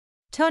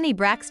Toni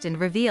Braxton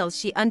reveals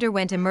she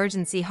underwent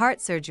emergency heart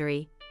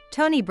surgery.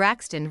 Toni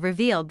Braxton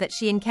revealed that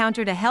she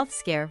encountered a health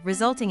scare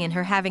resulting in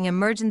her having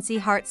emergency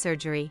heart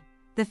surgery.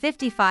 The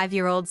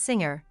 55-year-old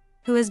singer,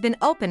 who has been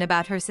open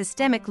about her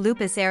systemic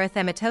lupus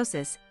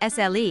erythematosus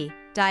 (SLE)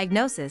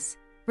 diagnosis,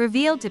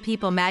 revealed to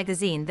People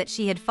magazine that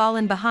she had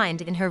fallen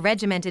behind in her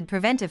regimented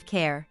preventive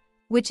care,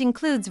 which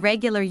includes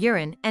regular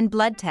urine and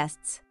blood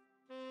tests.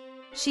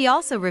 She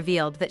also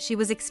revealed that she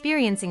was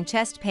experiencing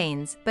chest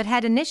pains but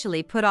had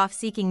initially put off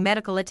seeking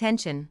medical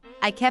attention.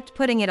 "I kept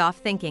putting it off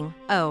thinking,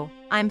 oh,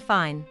 I'm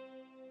fine.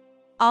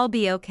 I'll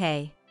be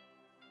okay.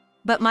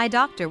 But my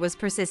doctor was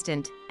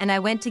persistent, and I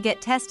went to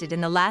get tested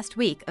in the last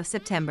week of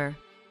September.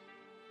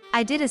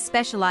 I did a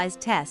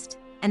specialized test,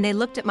 and they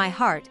looked at my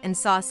heart and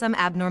saw some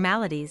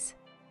abnormalities."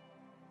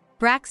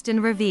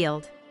 Braxton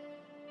revealed,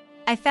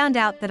 "I found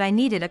out that I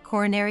needed a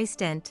coronary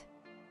stent.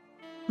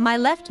 My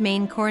left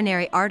main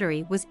coronary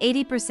artery was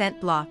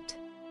 80% blocked.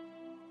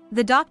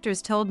 The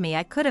doctors told me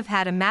I could have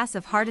had a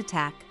massive heart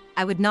attack.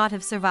 I would not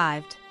have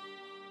survived."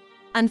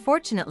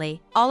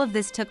 Unfortunately, all of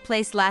this took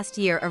place last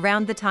year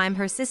around the time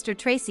her sister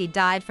Tracy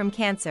died from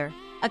cancer.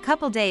 "A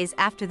couple days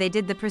after they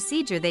did the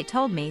procedure they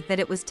told me that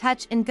it was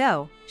touch and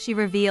go," she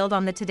revealed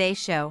on the Today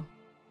Show.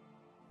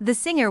 The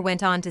singer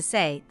went on to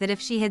say that if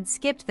she had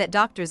skipped that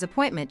doctor's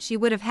appointment she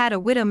would have had a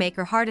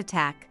widowmaker heart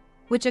attack,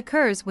 which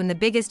occurs when the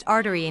biggest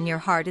artery in your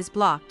heart is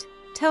blocked.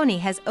 Toni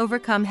has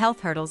overcome health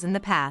hurdles in the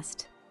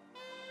past.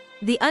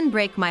 The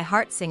Unbreak My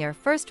Heart singer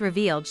first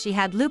revealed she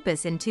had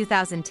lupus in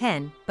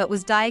 2010 but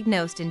was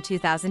diagnosed in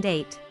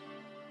 2008.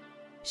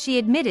 She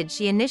admitted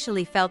she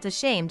initially felt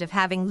ashamed of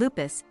having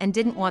lupus and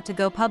didn't want to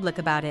go public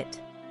about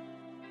it.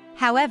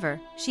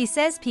 However, she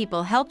says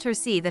people helped her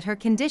see that her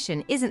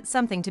condition isn't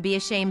something to be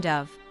ashamed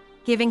of,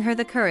 giving her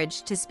the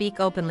courage to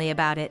speak openly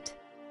about it.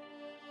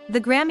 The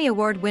Grammy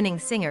Award-winning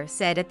singer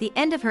said at the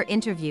end of her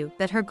interview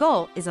that her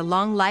goal is a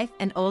long life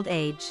and old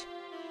age.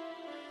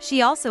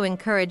 She also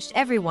encouraged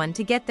everyone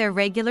to get their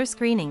regular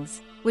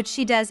screenings, which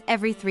she does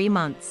every 3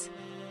 months.